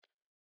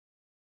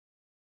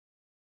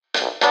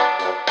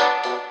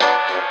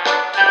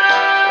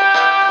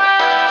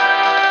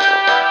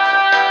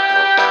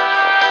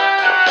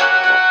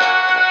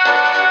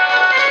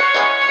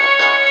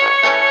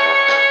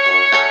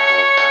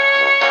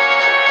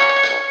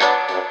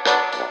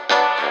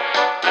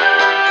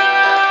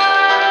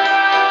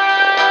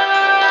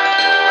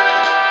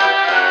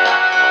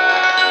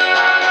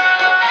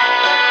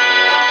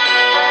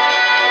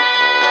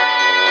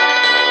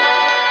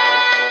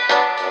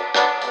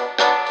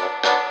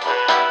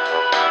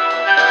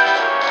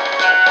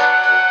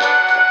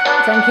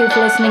Thank you for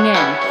listening in.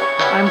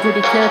 I'm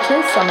Judy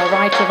Curtis. I'm a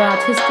writer of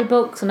art history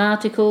books and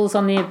articles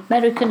on the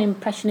American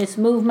Impressionist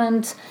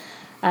movement,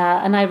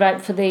 and I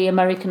write for the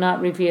American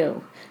Art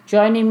Review.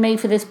 Joining me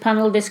for this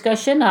panel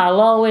discussion are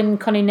Lorwyn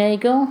Connie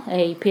Nagel,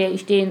 a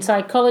PhD in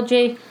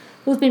psychology,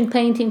 who's been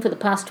painting for the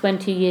past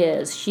 20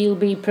 years. She'll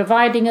be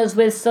providing us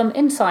with some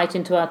insight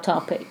into our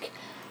topic.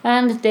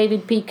 And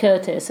David P.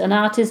 Curtis, an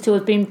artist who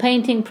has been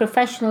painting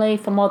professionally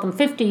for more than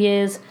 50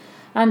 years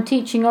and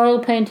teaching oil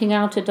painting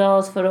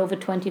outdoors for over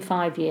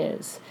 25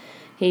 years.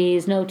 He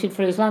is noted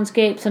for his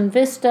landscapes and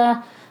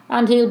vista,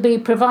 and he'll be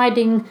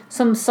providing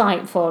some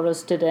sight for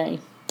us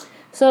today.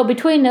 So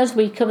between us,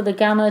 we cover the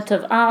gamut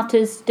of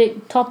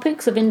artistic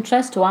topics of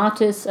interest to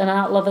artists and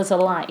art lovers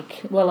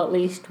alike. Well, at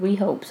least we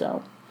hope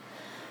so.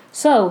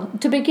 So,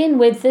 to begin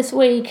with this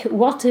week,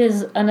 what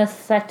is an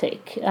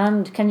aesthetic,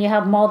 and can you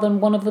have more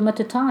than one of them at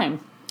a time?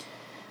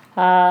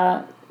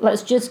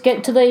 Let's just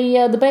get to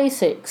the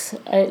basics.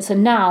 It's a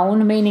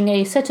noun meaning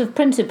a set of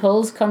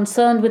principles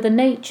concerned with the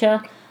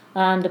nature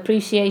and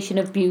appreciation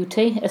of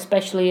beauty,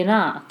 especially in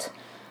art.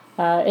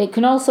 It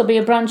can also be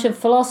a branch of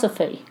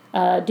philosophy,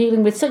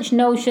 dealing with such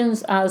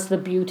notions as the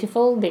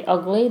beautiful, the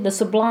ugly, the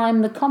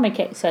sublime, the comic,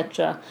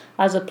 etc.,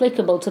 as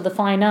applicable to the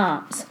fine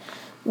arts,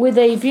 with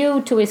a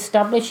view to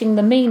establishing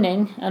the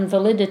meaning and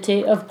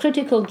validity of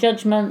critical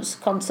judgments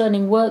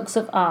concerning works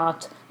of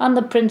art and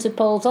the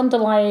principles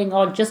underlying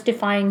or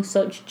justifying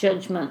such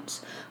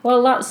judgments.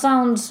 Well, that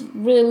sounds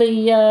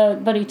really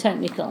very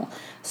technical.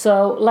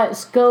 So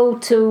let's go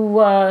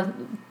to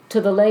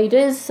the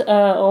ladies,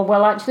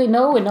 actually,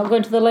 no, we're not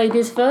going to the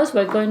ladies first,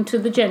 we're going to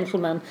the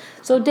gentlemen.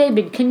 So,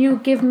 David, can you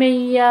give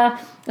me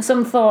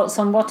some thoughts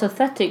on what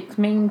aesthetics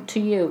mean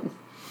to you?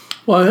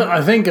 Well,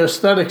 I think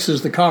aesthetics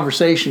is the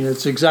conversation.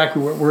 It's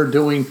exactly what we're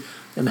doing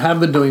and have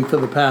been doing for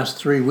the past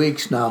 3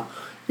 weeks now,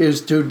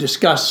 is to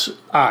discuss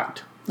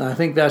art. And I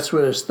think that's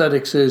what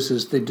aesthetics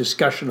is the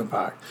discussion of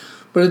art.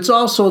 But it's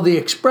also the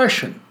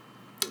expression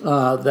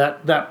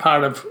that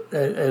part of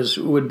as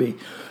would be.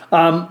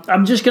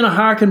 I'm just going to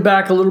harken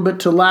back a little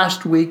bit to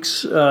last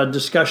week's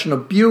discussion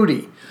of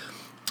beauty.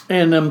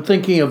 And I'm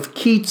thinking of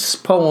Keats'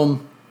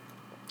 poem,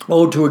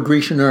 Ode to a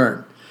Grecian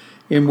Urn,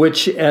 in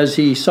which, as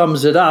he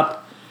sums it up,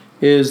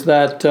 is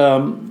that to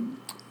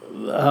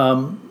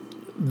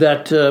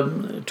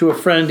a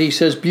friend he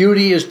says,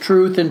 beauty is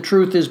truth and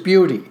truth is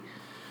beauty.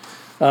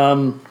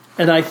 And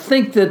I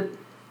think that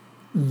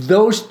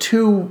those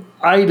two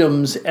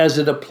items, as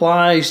it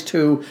applies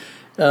to,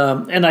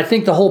 and I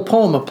think the whole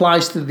poem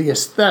applies to the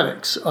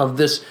aesthetics of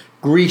this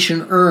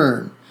Grecian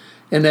urn.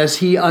 And as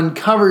he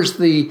uncovers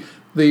the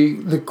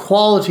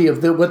quality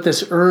of what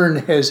this urn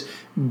has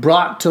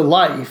brought to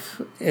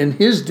life in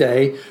his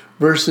day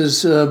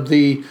versus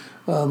the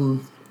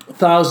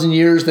 1,000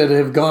 years that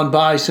have gone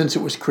by since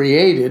it was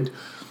created,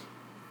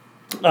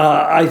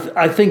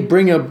 I think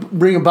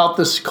bring about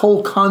this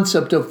whole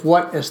concept of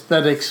what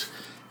aesthetics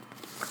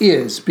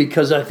is,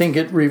 because I think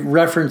it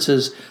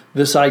references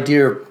this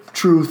idea of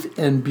truth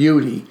and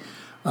beauty.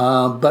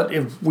 But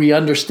if we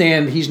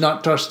understand, he's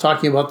not just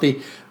talking about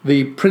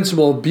the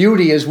principle of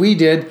beauty as we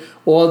did,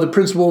 or the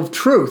principle of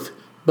truth,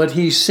 but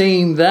he's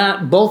seeing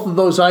that both of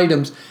those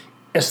items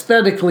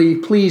aesthetically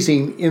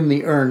pleasing in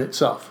the urn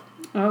itself.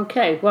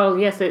 Okay, well,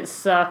 yes,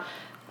 it's.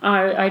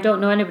 I don't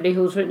know anybody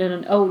who's written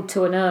an ode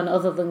to an urn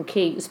other than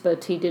Keats,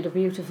 but he did a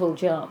beautiful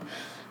job.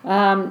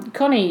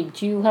 Connie,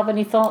 do you have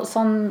any thoughts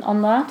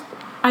on that?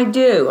 I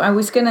do. I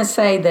was going to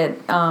say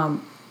that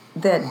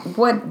that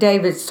what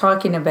David's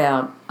talking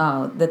about,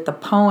 that the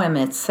poem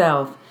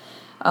itself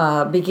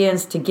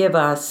begins to give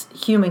us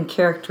human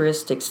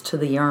characteristics to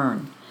the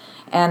urn,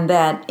 and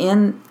that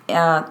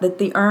that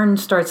the urn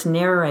starts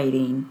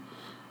narrating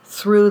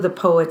through the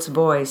poet's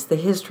voice the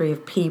history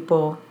of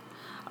people,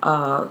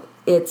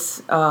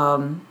 its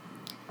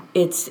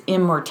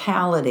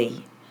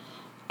immortality,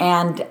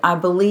 and I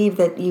believe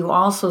that you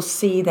also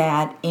see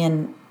that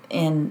in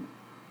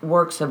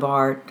works of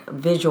art,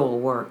 visual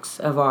works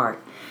of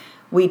art.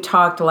 We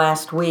talked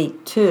last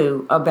week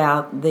too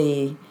about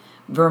the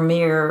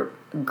Vermeer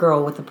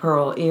girl with the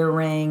pearl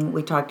earring.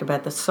 We talked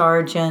about the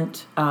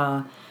Sargent,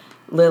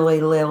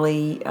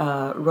 Lily,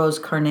 Rose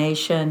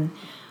Carnation.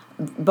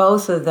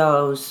 Both of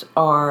those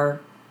are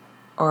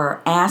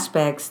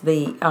aspects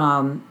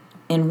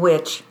in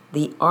which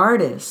the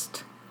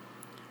artist,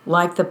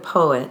 like the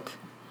poet,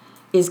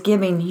 is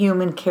giving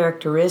human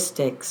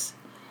characteristics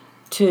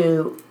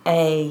to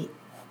an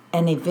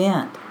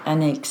event,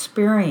 an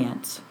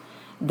experience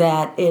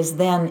that is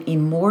then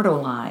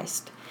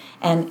immortalized.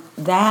 And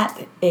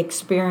that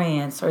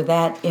experience or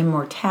that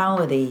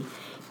immortality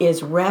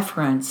is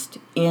referenced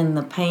in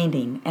the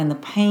painting, and the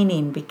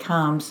painting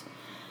becomes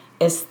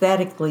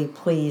aesthetically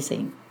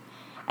pleasing.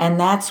 And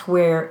that's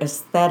where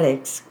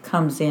aesthetics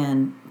comes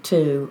in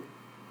to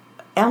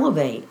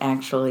elevate,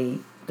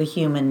 actually, the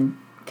human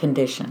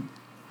condition.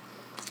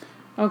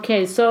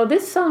 Okay, so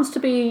this sounds to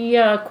be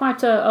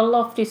quite a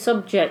lofty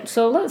subject.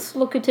 So let's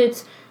look at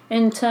it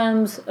in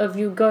terms of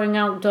you going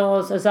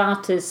outdoors as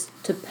artists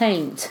to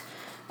paint.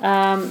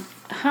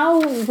 how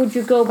would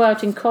you go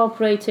about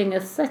incorporating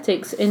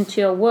aesthetics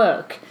into your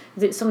work?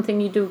 Is it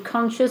something you do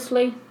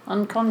consciously,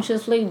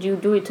 unconsciously? Do you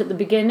do it at the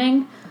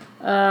beginning,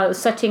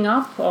 setting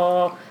up,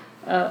 or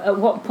at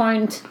what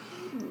point?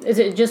 Is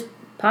it just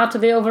part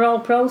of the overall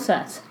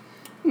process?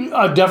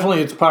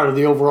 Definitely it's part of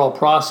the overall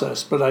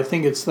process, but I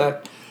think it's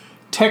that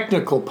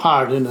technical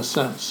part, in a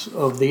sense,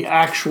 of the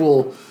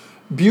actual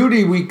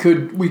beauty. We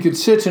could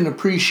sit and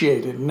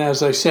appreciate it, and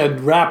as I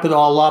said, wrap it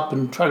all up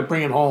and try to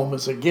bring it home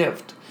as a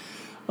gift.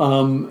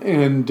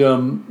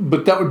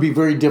 But that would be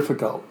very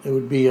difficult. It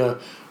would be a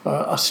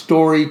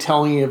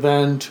storytelling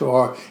event,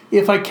 or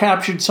if I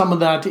captured some of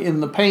that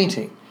in the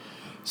painting.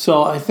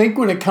 So I think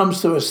when it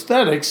comes to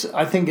aesthetics,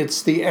 I think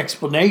it's the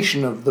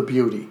explanation of the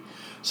beauty.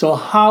 So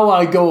how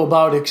I go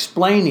about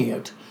explaining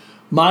it,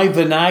 my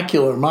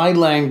vernacular, my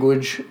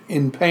language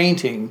in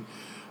painting,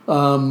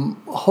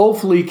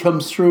 hopefully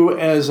comes through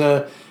as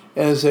a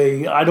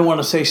I don't want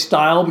to say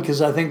style,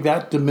 because I think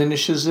that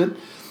diminishes it,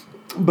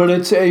 but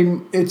it's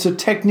a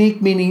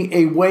technique, meaning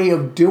a way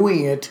of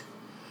doing it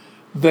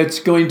that's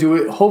going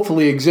to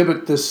hopefully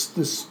exhibit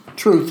this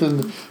truth,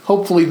 and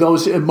hopefully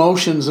those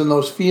emotions and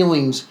those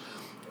feelings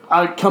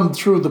come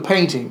through the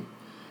painting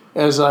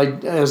as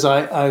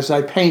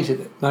I painted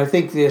it. And I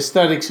think the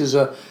aesthetics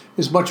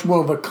is much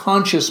more of a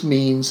conscious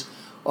means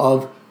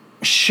of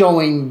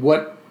showing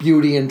what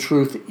beauty and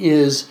truth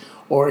is,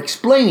 or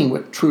explaining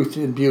what truth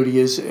and beauty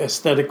is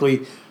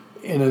aesthetically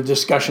in a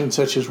discussion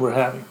such as we're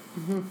having.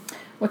 Mm-hmm.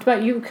 What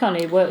about you,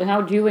 Connie?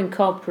 How do you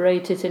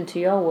incorporate it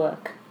into your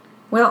work?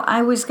 Well,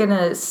 I was going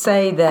to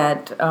say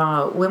that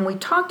when we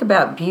talked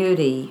about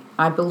beauty,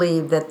 I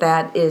believe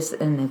that is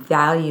an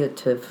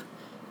evaluative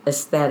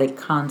aesthetic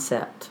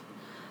concept.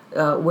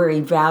 We're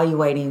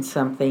evaluating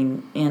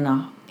something in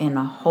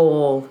a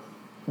whole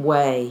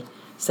way,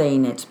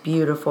 saying it's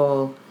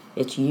beautiful,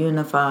 it's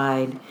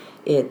unified,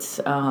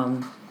 it's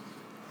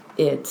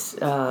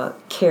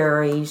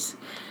carries.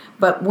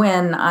 But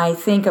when I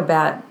think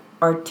about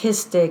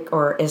artistic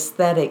or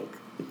aesthetic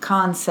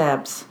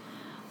concepts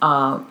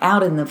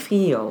out in the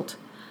field,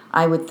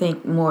 I would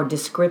think more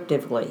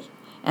descriptively,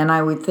 and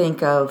I would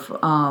think of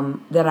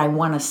that I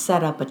want to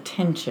set up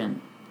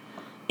attention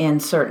in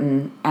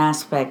certain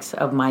aspects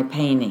of my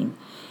painting,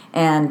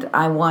 and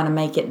I want to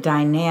make it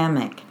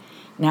dynamic.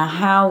 Now,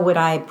 how would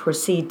I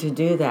proceed to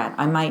do that?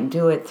 I might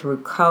do it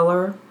through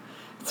color,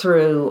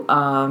 through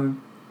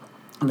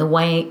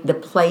the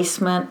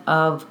placement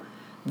of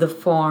the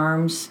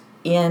forms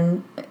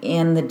in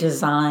the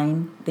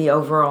design, the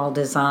overall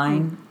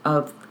design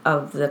of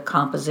the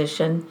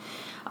composition.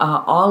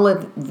 All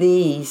of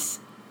these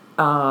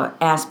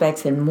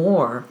aspects and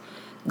more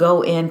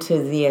go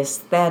into the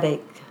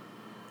aesthetic,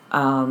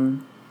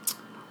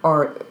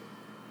 or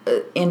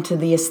into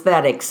the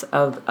aesthetics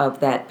of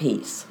that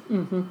piece.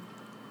 Mm-hmm.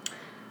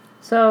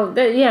 So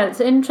it's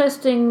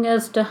interesting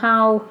as to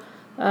how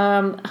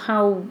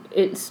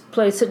it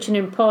plays such an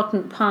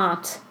important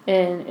part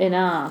in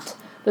art.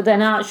 But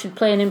then art should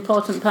play an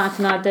important part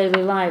in our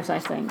daily lives, I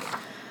think.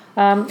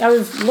 I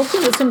was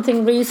looking at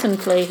something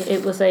recently.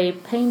 It was a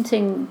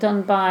painting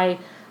done by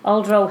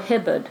Aldro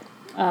Hibbard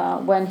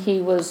when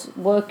he was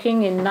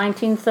working in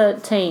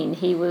 1913.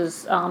 He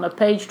was on a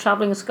Page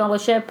Travelling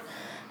Scholarship,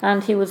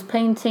 and he was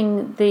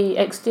painting the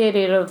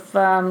exterior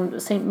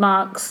of St.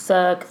 Mark's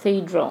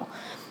Cathedral.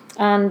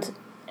 And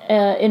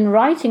in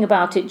writing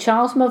about it,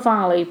 Charles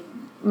Mavalli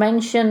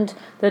mentioned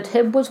that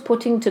Hibb was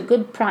putting to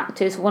good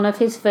practice one of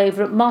his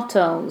favourite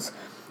mottos: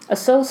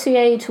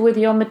 associate with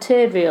your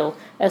material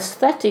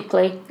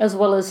aesthetically as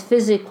well as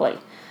physically.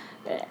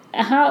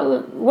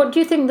 What do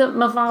you think that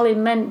Mavalli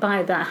meant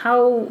by that?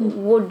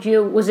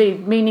 Was he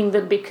meaning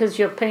that because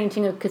you're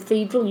painting a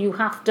cathedral you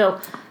have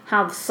to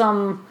have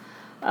some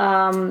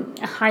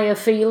higher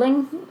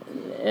feeling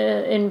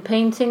in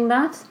painting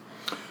that?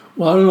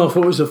 Well, I don't know if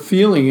it was a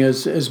feeling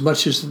as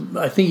much as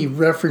I think he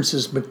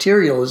references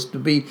material as to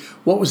be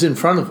what was in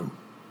front of him,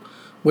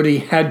 what he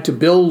had to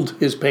build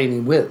his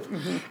painting with.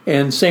 Mm-hmm.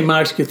 And St.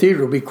 Mark's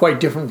Cathedral would be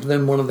quite different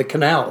than one of the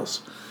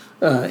canals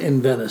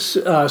in Venice.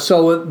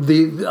 So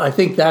I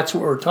think that's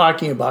what we're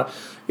talking about,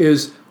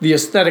 is the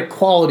aesthetic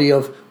quality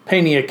of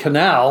painting a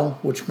canal,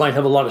 which might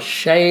have a lot of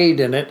shade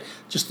in it,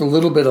 just a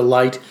little bit of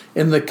light,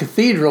 in the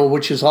cathedral,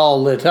 which is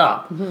all lit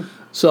up. Mm-hmm.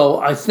 So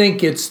I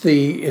think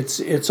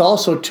it's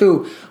also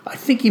too, I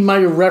think he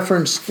might have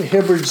referenced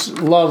Hibbard's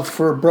love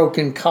for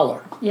broken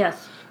color.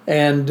 Yes.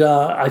 And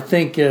I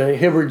think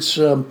Hibbard's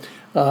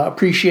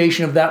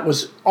appreciation of that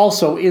was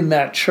also in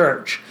that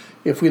church.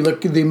 If we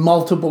look at the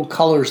multiple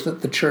colors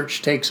that the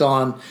church takes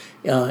on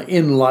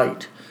in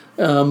light.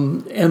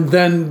 And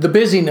then the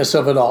busyness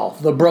of it all,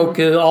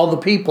 all the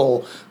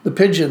people, the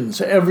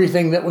pigeons,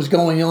 everything that was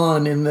going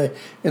on in the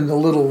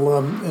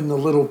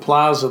little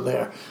plaza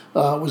there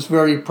was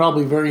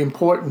probably very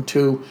important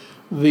to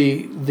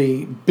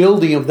the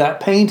building of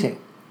that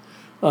painting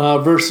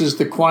versus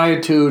the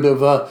quietude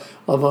of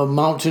a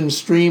mountain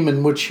stream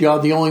in which you're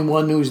the only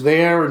one who's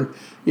there, and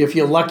if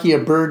you're lucky, a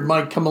bird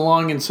might come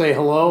along and say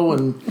hello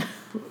and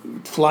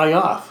fly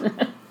off.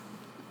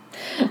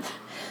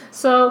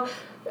 So,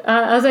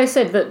 As I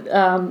said, that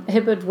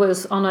Hibberd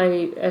was on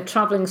a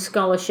travelling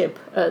scholarship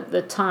at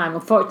the time.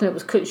 Unfortunately, it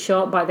was cut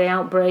short by the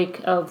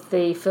outbreak of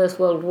the First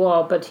World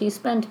War, but he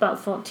spent about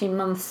 14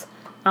 months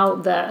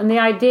out there. And the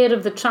idea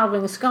of the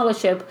travelling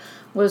scholarship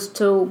was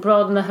to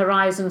broaden the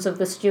horizons of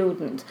the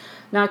student.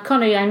 Now,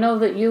 Connie, I know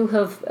that you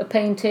have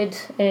painted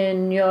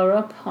in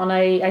Europe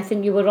I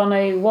think you were on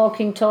a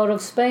walking tour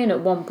of Spain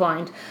at one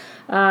point.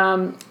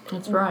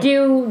 That's right.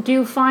 Do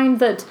you find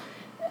that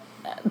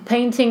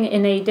painting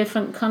in a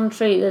different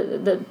country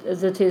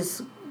that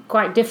is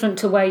quite different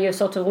to where you're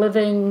sort of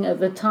living at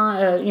the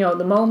time, at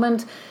the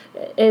moment,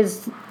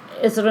 is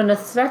there an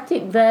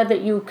aesthetic there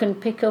that you can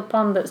pick up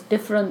on that's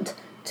different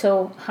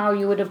to how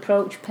you would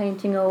approach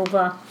painting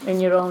over in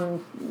your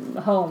own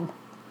home?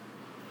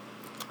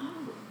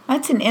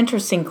 That's an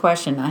interesting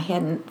question. I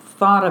hadn't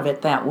thought of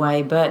it that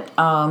way, but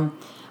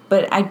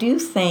I do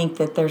think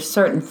that there's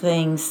certain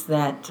things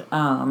that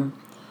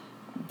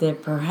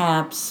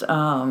perhaps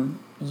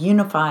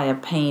unify a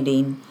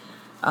painting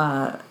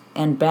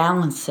and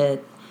balance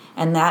it,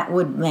 and that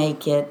would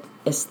make it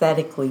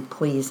aesthetically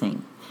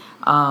pleasing.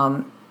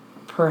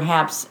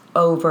 Perhaps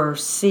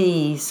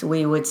overseas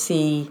we would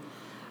see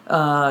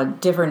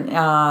different,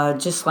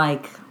 just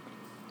like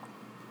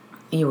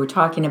you were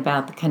talking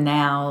about the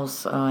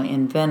canals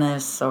in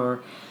Venice,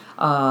 or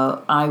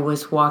I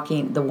was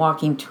the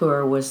walking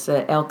tour was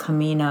El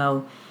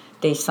Camino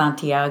de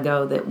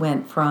Santiago that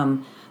went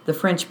from the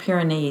French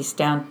Pyrenees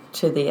down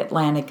to the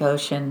Atlantic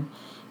Ocean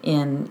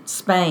in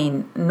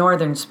Spain,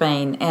 northern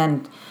Spain,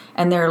 and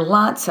there are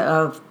lots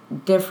of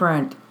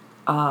different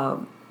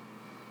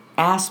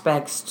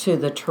aspects to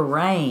the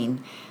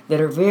terrain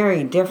that are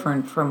very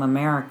different from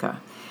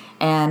America,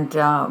 and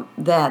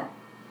that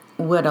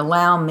would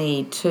allow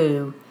me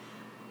to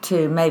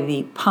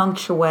maybe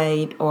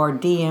punctuate or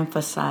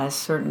de-emphasize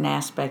certain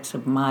aspects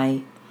of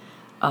my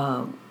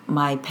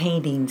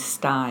painting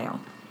style.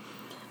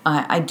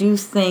 I do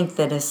think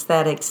that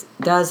aesthetics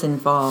does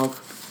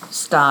involve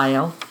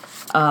style.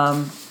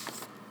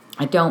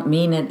 I don't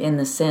mean it in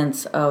the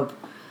sense of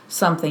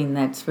something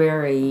that's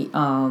very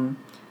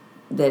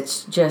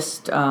that's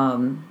just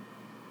kind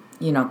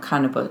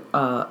of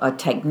a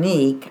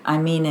technique. I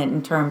mean it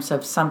in terms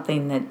of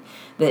something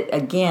that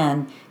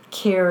again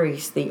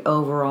carries the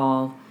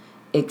overall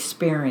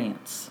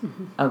experience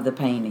of the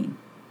painting.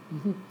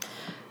 Mm-hmm.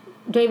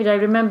 David, I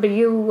remember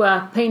you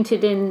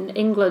painted in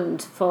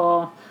England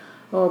for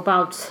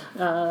about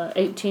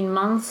 18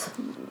 months.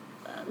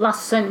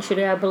 Last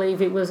century, I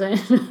believe it was in,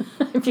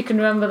 if you can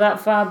remember that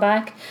far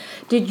back.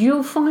 Did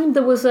you find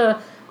there was that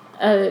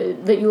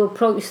you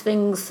approached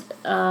things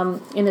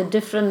in a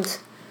different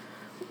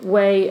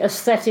way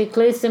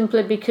aesthetically,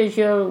 simply because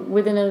you're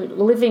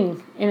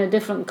living in a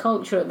different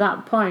culture at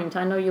that point?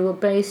 I know you were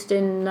based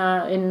in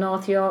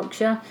North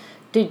Yorkshire.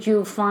 Did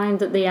you find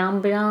that the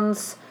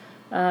ambience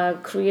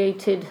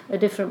created a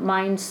different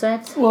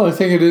mindset? Well, I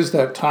think it is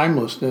that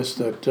timelessness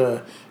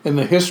that in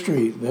the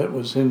history that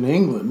was in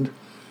England.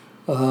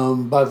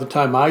 By the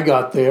time I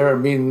got there, I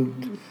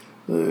mean,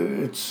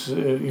 it's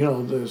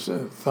there's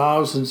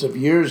thousands of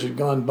years had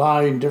gone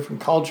by, and different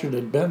culture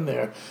had been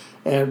there,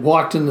 and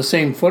walked in the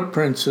same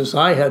footprints as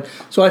I had.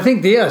 So I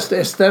think, yes,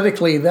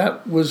 aesthetically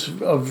that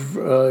was of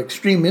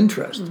extreme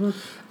interest. Mm-hmm.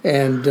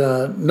 And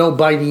no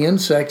biting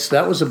insects,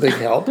 that was a big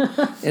help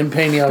in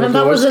painting outdoors. And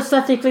that was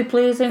aesthetically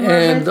pleasing,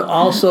 and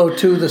also,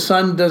 too, the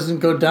sun doesn't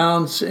go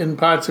down in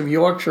parts of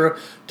Yorkshire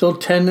till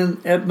 10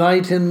 at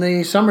night in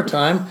the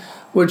summertime,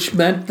 which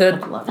meant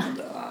that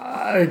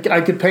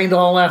I could paint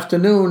all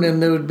afternoon,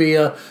 and there would be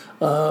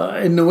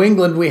in New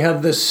England we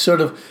have this sort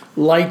of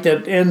light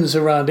that ends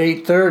around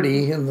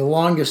 8:30 in the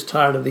longest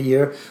part of the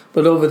year,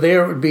 but over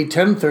there it would be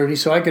 10:30,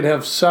 so I could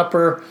have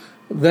supper,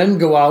 then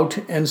go out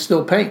and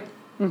still paint.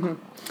 Mm-hmm.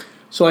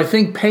 So I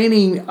think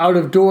painting out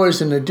of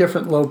doors in a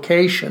different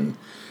location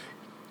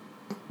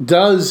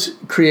does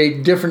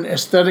create different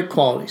aesthetic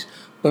qualities.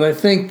 But I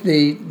think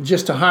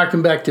just to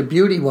harken back to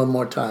beauty one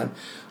more time,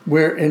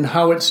 and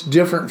how it's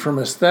different from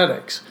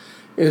aesthetics,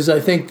 is I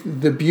think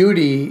the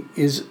beauty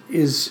is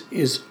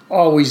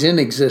always in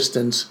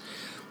existence,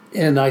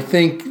 and I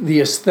think the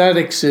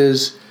aesthetics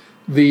is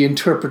the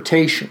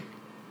interpretation.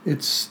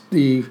 It's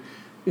the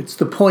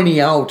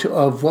pointing out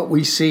of what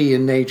we see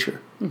in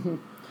nature. Mm-hmm.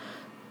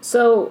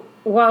 So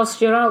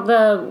whilst you're out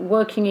there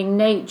working in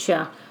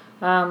nature,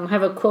 I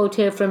have a quote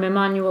here from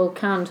Immanuel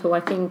Kant, who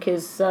I think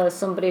is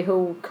somebody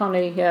who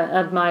Connie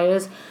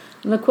admires.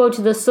 And the quote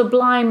is, "The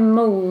sublime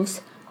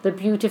moves, the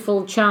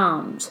beautiful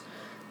charms."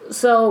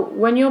 So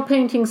when you're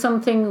painting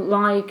something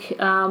like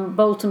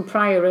Bolton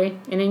Priory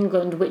in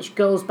England, which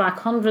goes back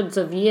hundreds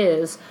of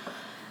years,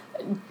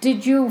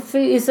 did you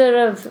feel, is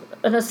there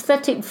an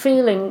aesthetic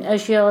feeling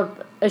as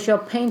you're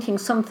painting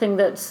something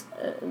that's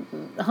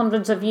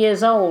hundreds of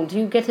years old?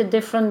 You get a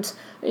different,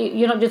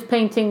 you're not just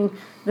painting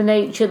the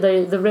nature,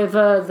 the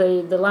river,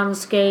 the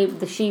landscape,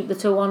 the sheep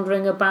that are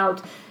wandering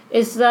about.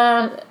 Is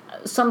there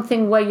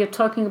something where you're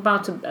talking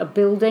about a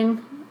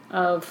building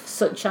of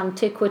such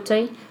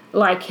antiquity,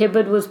 like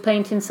Hibberd was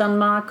painting San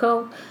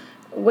Marco?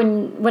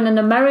 when an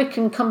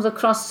American comes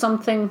across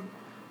something,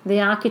 the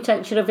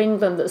architecture of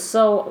England that's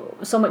so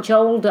much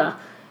older,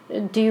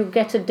 do you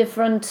get a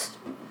different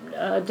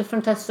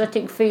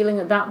aesthetic feeling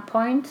at that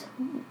point?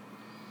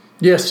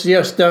 Yes,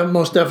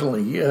 most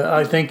definitely.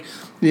 I think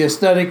the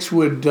aesthetics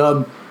would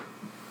be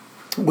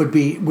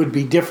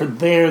different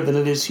there than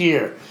it is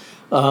here.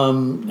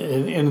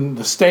 In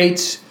the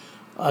States,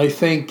 I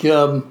think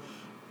you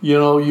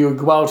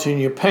go out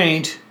and you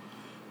paint,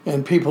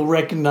 and people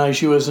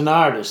recognize you as an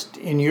artist.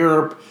 In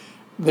Europe,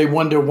 they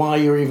wonder why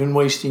you're even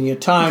wasting your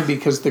time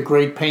because the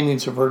great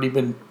paintings have already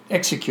been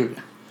executed.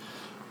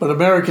 But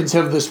Americans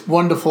have this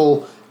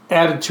wonderful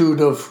attitude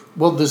of,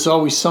 well, there's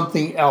always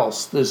something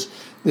else. There's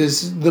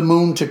the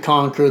moon to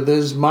conquer.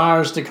 There's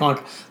Mars to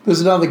conquer. There's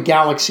another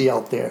galaxy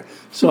out there.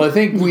 So I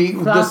think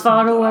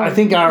I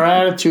think our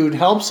attitude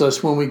helps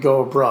us when we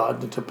go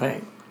abroad to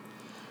paint,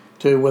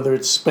 to whether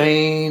it's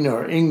Spain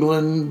or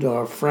England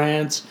or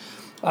France.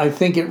 I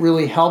think it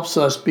really helps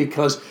us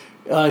because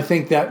I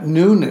think that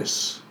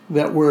newness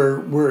that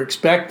we're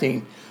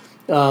expecting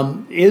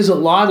is a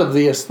lot of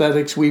the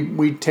aesthetics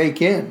we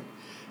take in.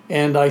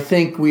 And I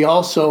think we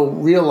also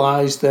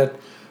realize that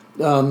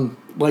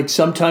like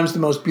sometimes the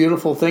most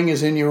beautiful thing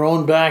is in your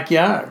own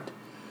backyard,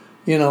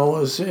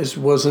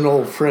 was an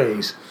old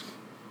phrase.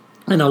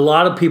 And a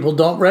lot of people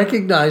don't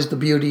recognize the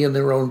beauty in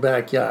their own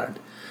backyard.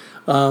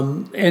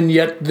 And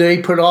yet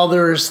they put all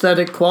their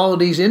aesthetic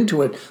qualities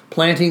into it,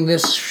 planting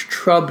this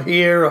shrub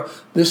here, or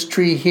this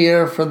tree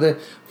here for the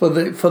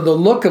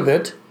look of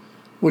it,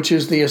 which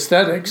is the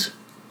aesthetics,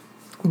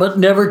 but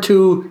never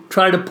to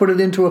try to put it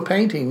into a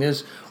painting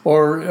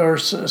or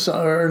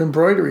an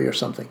embroidery or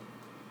something.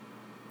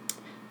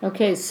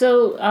 Okay,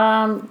 so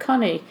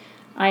Connie,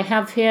 I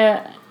have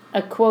here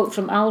a quote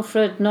from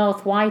Alfred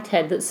North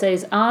Whitehead that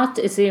says, "Art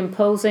is the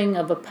imposing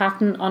of a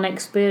pattern on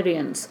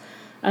experience,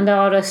 and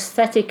our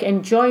aesthetic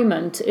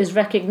enjoyment is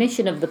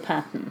recognition of the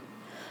pattern."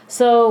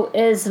 So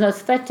is an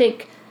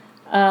aesthetic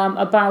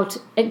about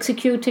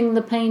executing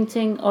the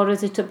painting, or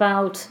is it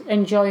about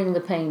enjoying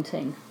the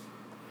painting?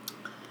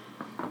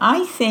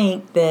 I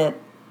think that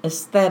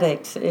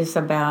aesthetics is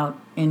about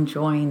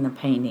enjoying the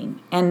painting,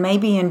 and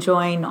maybe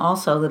enjoying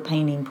also the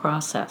painting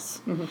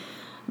process. Mm-hmm.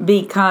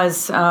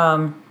 Because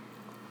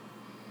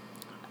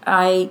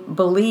I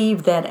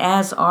believe that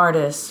as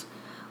artists,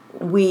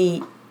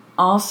 we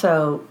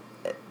also,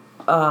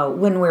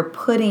 when we're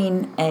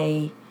putting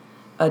when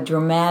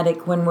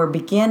we're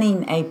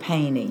beginning a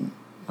painting,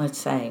 let's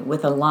say,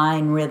 with a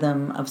line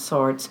rhythm of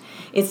sorts,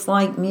 it's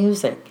like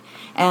music.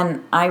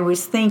 And I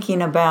was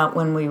thinking about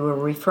when we were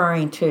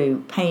referring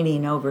to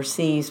painting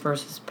overseas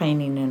versus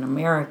painting in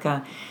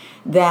America,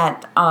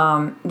 that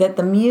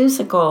the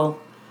musical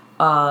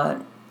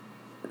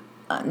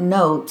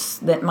notes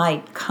that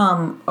might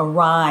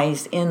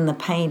arise in the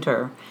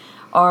painter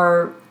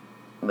are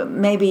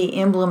maybe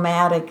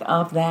emblematic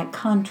of that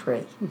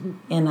country, mm-hmm.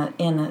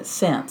 in a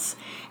sense,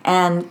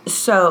 and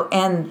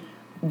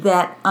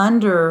that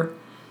under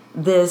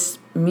this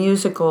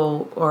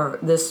musical or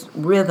this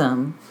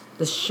rhythm,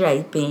 the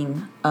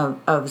shaping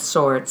of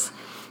sorts,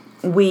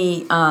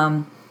 we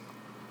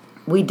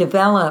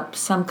develop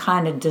some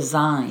kind of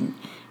design,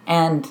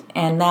 and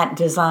that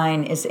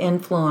design is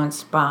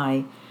influenced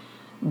by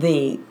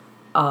the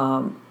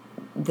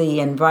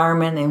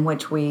environment in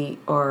which we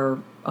are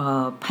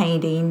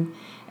painting,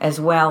 as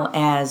well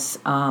as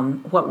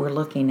what we're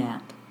looking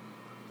at.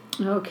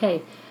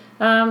 Okay.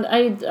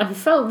 I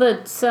felt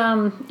that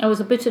I was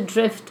a bit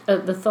adrift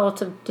at the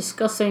thought of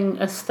discussing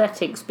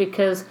aesthetics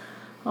because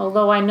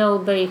although I know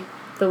the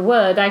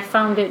word, I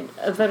found it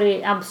a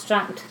very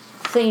abstract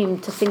theme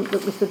to think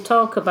that we could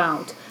talk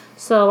about.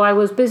 So I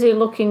was busy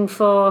looking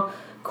for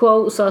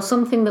quotes or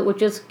something that would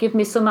just give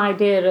me some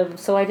idea of,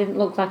 so I didn't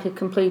look like a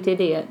complete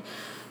idiot.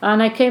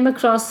 And I came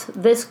across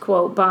this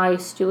quote by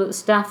Stuart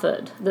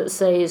Stafford that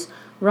says,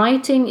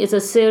 "Writing is a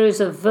series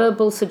of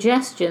verbal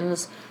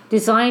suggestions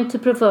designed to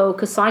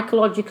provoke a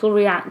psychological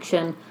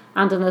reaction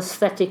and an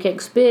aesthetic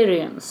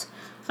experience."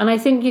 And I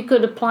think you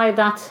could apply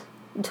that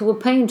to a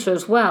painter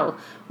as well,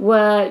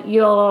 where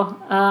you're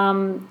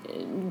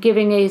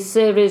giving a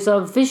series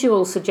of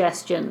visual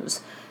suggestions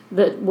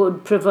that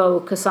would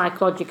provoke a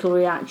psychological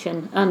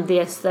reaction and the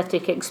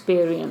aesthetic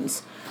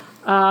experience.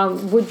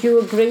 Would you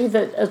agree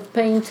that as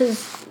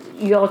painters,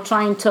 you're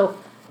trying to,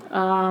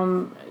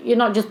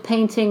 you're not just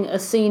painting a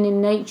scene in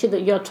nature,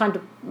 that you're trying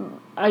to,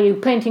 are you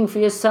painting for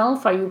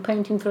yourself? Are you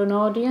painting for an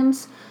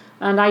audience?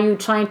 And are you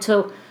trying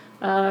to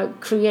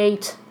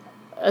create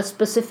a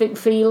specific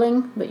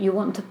feeling that you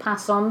want to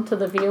pass on to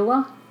the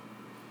viewer?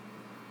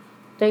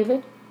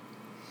 David?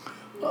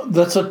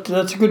 That's a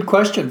good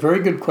question. Very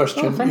good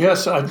question. Oh,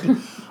 yes,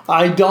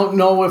 I don't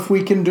know if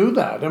we can do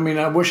that. I mean,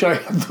 I wish I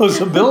had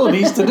those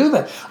abilities to do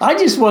that. I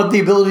just want the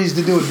abilities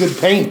to do a good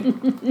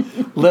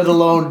painting, let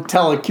alone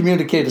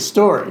communicate a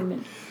story.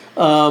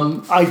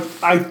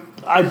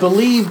 I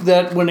believe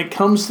that when it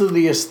comes to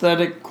the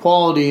aesthetic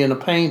quality in a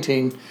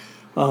painting,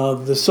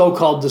 the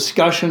so-called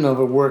discussion of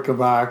a work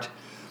of art,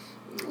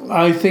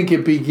 I think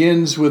it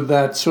begins with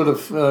that sort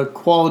of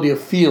quality of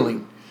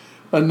feeling.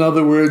 In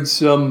other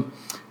words, our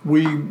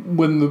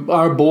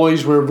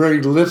boys were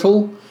very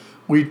little,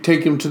 we'd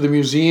take them to the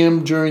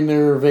museum during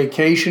their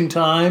vacation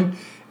time,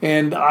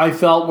 and I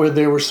felt where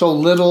they were so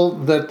little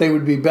that they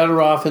would be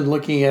better off in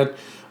looking at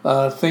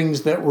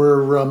things that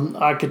were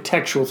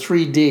architectural,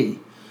 3D,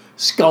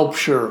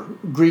 sculpture,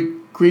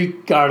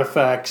 Greek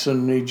artifacts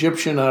and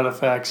Egyptian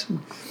artifacts.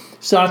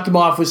 Start them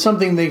off with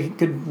something they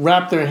could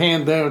wrap their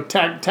hand there,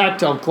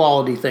 tactile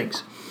quality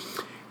things.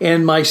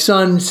 And my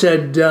son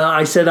said,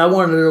 I said I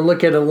wanted to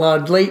look at a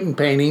Lord Leighton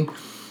painting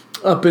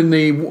up in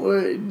the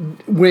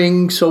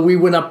wing, so we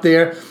went up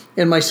there,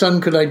 and my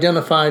son could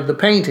identify the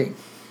painting.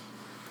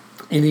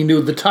 And he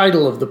knew the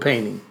title of the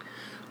painting,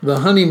 The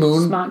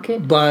Honeymoon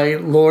by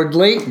Lord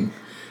Leighton.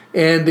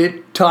 And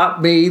it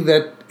taught me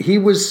that he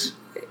was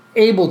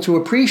able to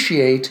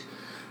appreciate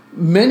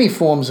many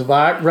forms of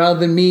art rather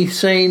than me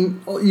saying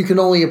you can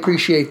only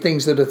appreciate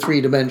things that are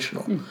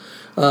three-dimensional.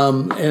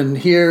 And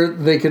here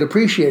they could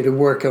appreciate a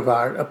work of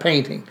art, a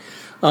painting,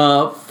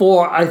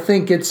 for I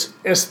think its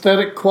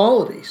aesthetic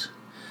qualities.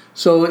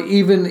 So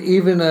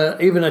even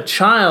a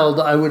child,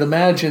 I would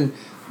imagine,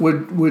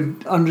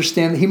 would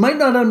understand. He might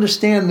not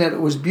understand that it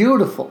was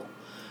beautiful,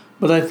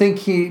 but I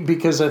think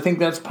because I think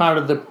that's part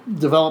of the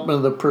development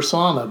of the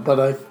persona. But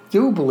I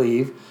do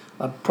believe,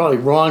 I'm probably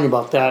wrong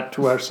about that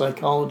to our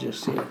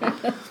psychologists here,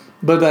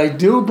 but I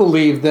do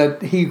believe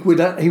that he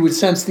would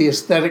sense the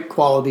aesthetic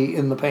quality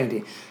in the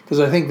painting, because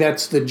I think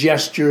that's the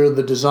gesture,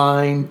 the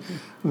design,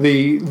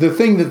 the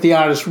thing that the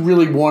artist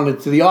really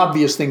wanted the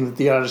obvious thing that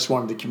the artist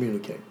wanted to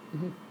communicate.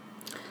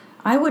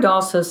 I would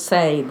also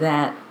say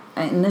that,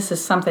 and this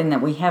is something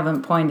that we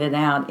haven't pointed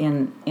out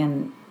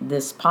in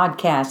this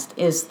podcast,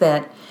 is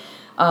that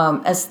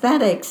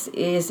aesthetics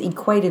is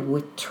equated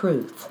with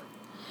truth.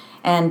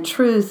 And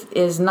truth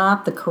is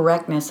not the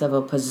correctness of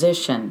a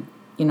position,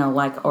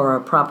 or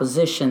a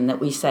proposition that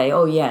we say,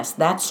 oh yes,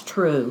 that's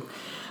true.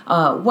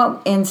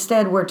 What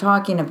instead we're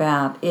talking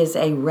about is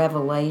a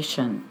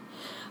revelation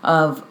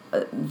of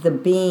the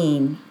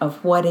being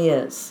of what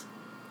is.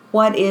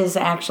 What is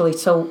actually,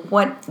 so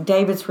what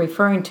David's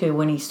referring to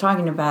when he's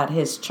talking about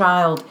his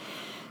child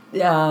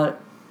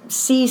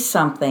sees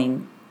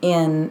something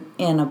in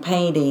a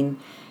painting,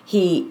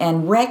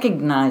 and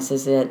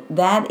recognizes it,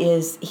 that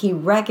is, he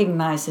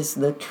recognizes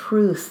the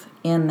truth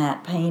in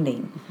that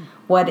painting,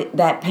 what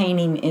that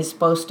painting is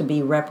supposed to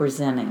be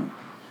representing.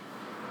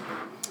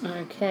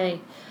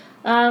 Okay.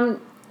 Are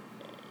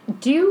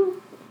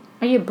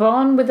you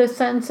born with a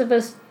sense of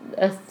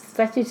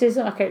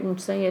aestheticism? I can't even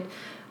say it.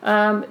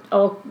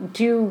 Or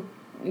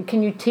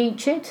can you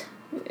teach it?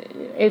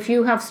 If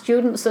you have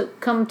students that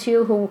come to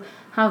you who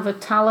have a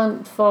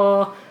talent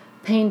for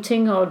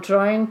painting or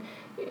drawing,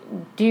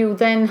 do you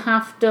then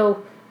have to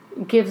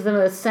give them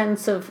a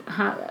sense of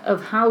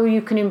how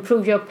you can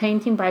improve your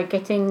painting by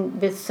getting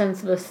this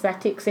sense of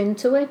aesthetics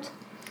into it?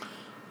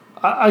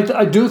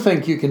 I do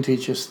think you can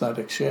teach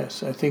aesthetics,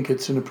 yes. I think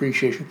it's an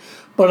appreciation.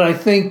 But I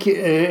think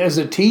as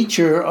a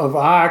teacher of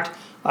art,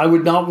 I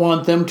would not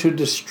want them to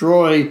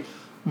destroy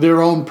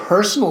their own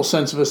personal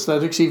sense of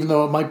aesthetics, even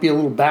though it might be a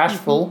little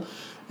bashful.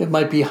 It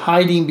might be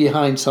hiding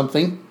behind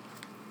something.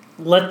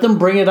 Let them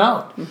bring it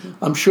out.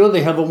 I'm sure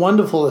they have a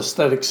wonderful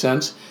aesthetic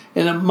sense,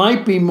 and it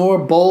might be more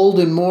bold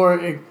and more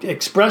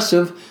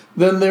expressive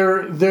than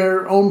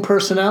their own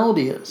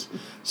personality is.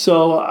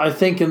 So I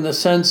think in the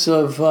sense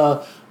of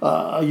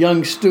a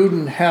young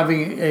student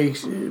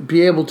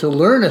be able to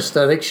learn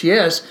aesthetics,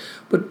 yes,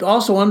 but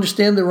also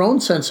understand their own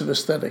sense of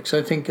aesthetics.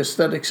 I think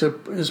aesthetics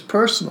is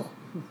personal.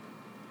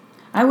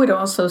 I would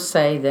also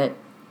say that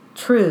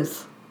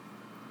truth,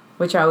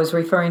 which I was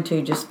referring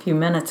to just a few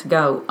minutes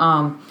ago,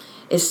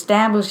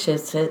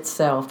 establishes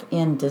itself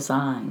in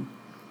design.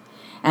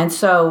 And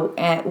so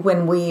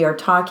when we are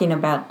talking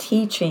about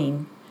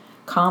teaching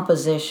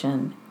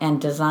composition and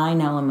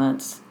design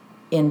elements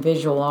in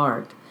visual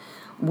art,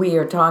 we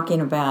are talking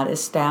about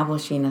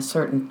establishing a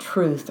certain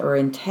truth or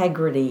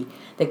integrity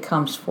that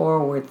comes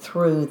forward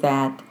through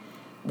that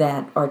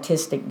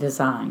artistic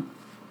design.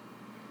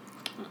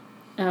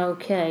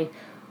 Okay.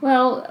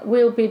 Well,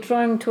 we'll be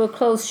drawing to a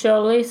close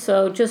shortly,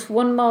 so just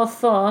one more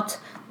thought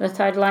that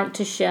I'd like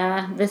to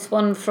share. This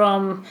one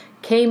from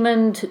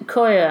Kaymond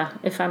Koya,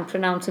 if I'm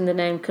pronouncing the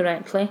name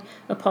correctly.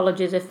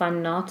 Apologies if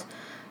I'm not.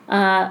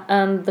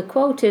 And the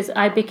quote is,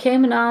 "I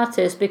became an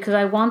artist because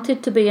I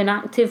wanted to be an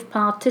active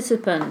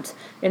participant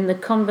in the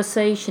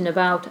conversation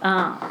about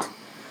art."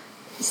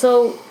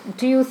 So,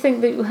 do you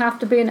think that you have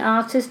to be an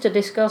artist to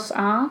discuss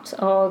art,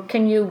 or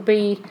can you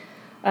be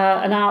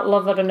an art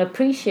lover and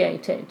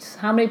appreciate it?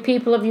 How many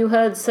people have you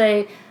heard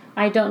say,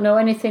 "I don't know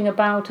anything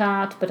about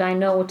art, but I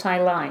know what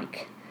I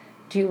like"?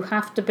 Do you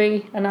have to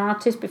be an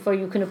artist before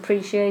you can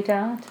appreciate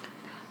art?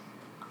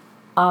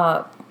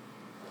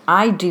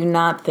 I do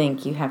not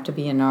think you have to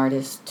be an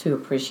artist to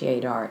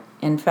appreciate art.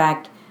 In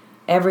fact,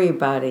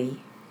 everybody,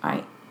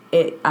 I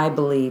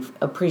believe,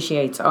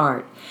 appreciates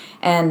art.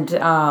 And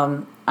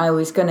I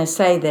was going to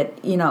say that,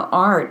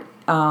 art,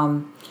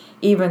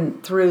 even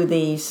through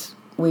these,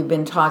 we've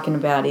been talking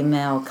about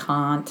Immanuel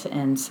Kant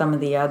and some of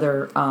the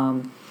other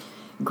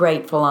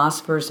great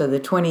philosophers of the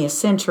 20th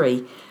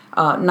century,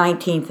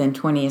 19th and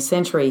 20th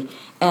century.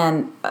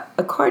 And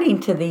according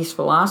to these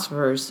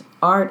philosophers,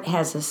 art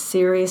has a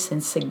serious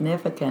and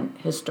significant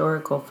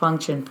historical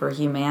function for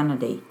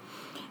humanity,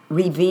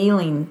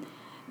 revealing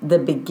the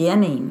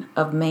beginning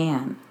of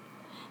man.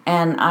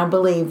 And I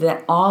believe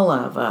that all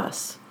of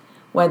us,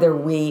 whether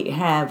we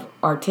have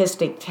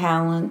artistic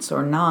talents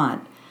or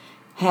not,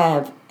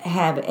 have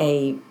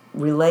a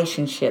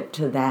relationship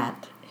to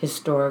that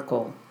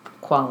historical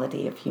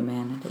quality of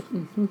humanity.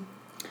 Mm-hmm.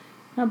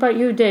 How about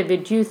you,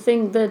 David? Do you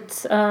think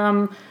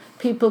that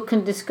people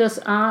can discuss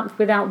art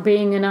without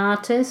being an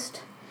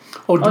artist?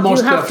 Oh, Or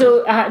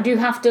do you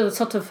have to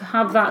sort of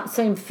have that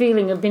same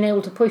feeling of being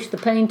able to push the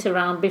paint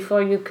around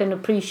before you can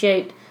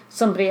appreciate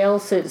somebody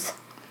else's?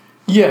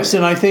 Yes,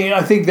 and I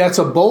think that's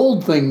a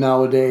bold thing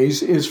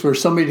nowadays, is for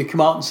somebody to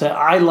come out and say,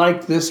 I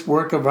like this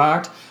work of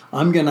art,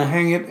 I'm going to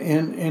hang it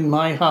in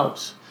my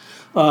house,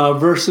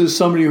 versus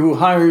somebody who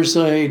hires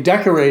a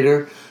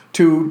decorator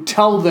to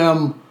tell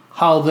them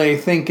how they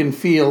think and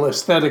feel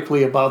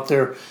aesthetically about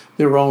their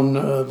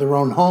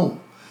own home.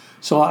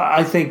 So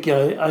I think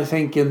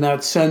in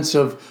that sense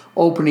of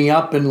opening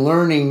up and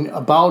learning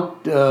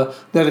about that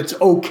it's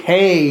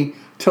okay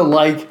to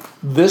like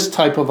this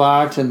type of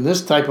art and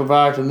this type of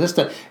art and this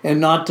type, and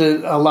not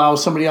to allow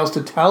somebody else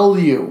to tell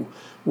you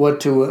what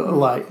to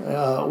like,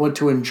 what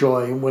to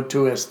enjoy, and what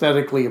to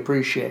aesthetically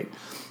appreciate.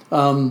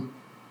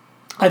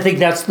 I think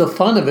that's the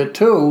fun of it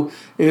too.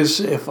 Is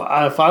if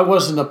I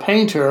wasn't a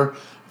painter,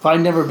 if I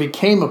never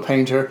became a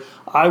painter,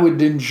 I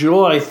would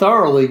enjoy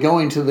thoroughly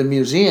going to the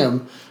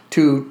museum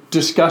to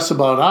discuss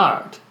about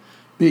art,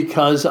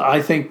 because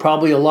I think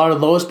probably a lot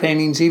of those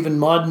paintings, even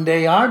modern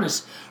day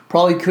artists,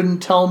 probably couldn't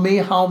tell me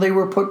how they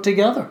were put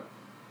together.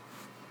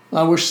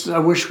 I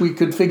wish we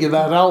could figure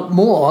that out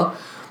more,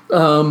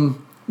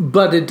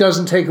 but it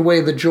doesn't take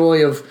away the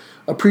joy of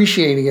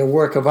appreciating a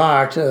work of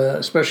art,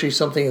 especially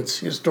something that's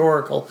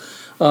historical,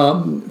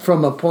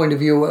 from a point of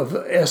view of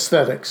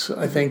aesthetics,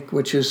 I think,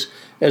 which is,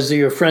 as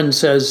your friend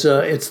says,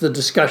 it's the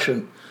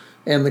discussion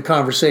and the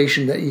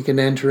conversation that you can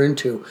enter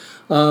into.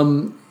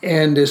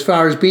 And as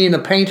far as being a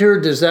painter,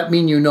 does that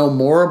mean you know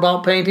more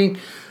about painting?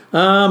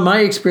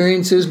 My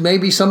experience is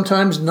maybe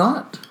sometimes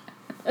not.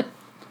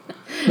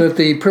 That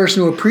the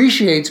person who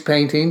appreciates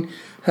painting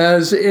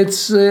has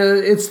it's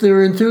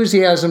their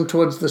enthusiasm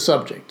towards the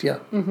subject. Yeah.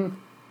 Mm-hmm.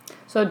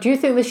 So, do you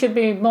think there should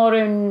be more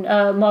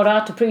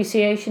art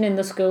appreciation in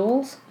the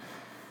schools?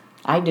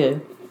 I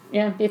do.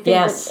 Yeah. Do you think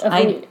Yes,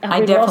 have we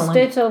lost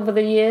it over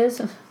the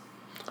years?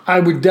 I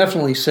would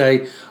definitely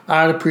say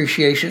art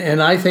appreciation,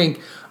 and I think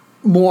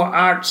more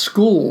art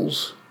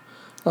schools,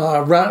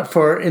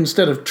 for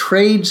instead of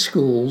trade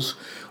schools,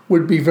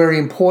 would be very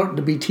important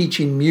to be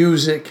teaching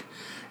music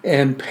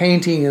and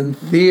painting and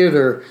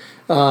theater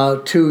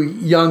to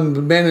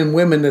young men and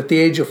women at the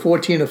age of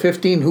 14 or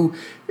 15 who,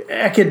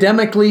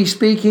 academically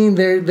speaking,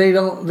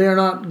 they're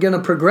not going to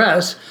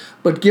progress.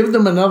 But give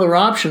them another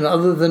option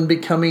other than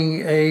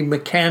becoming a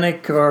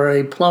mechanic or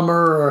a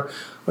plumber,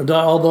 or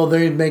although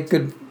they make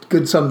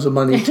good sums of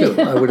money too,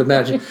 I would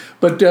imagine.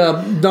 But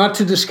not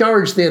to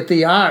discourage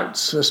the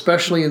arts,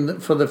 especially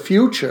for the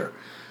future,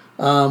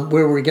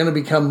 where we're going to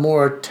become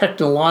more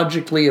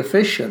technologically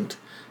efficient,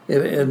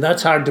 and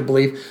that's hard to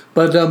believe.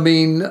 But I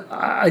mean,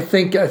 I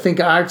think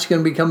art's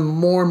going to become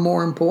more and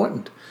more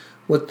important.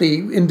 What the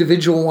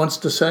individual wants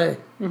to say.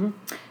 Mm-hmm.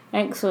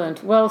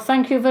 Excellent. Well,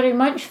 thank you very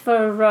much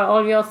for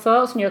all your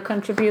thoughts and your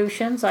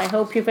contributions. I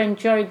hope you've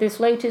enjoyed this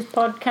latest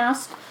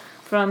podcast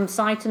from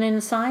Sight and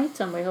Insight,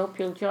 and we hope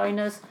you'll join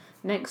us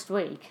next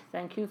week.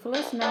 Thank you for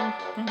listening.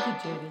 Thank you,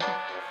 Judy.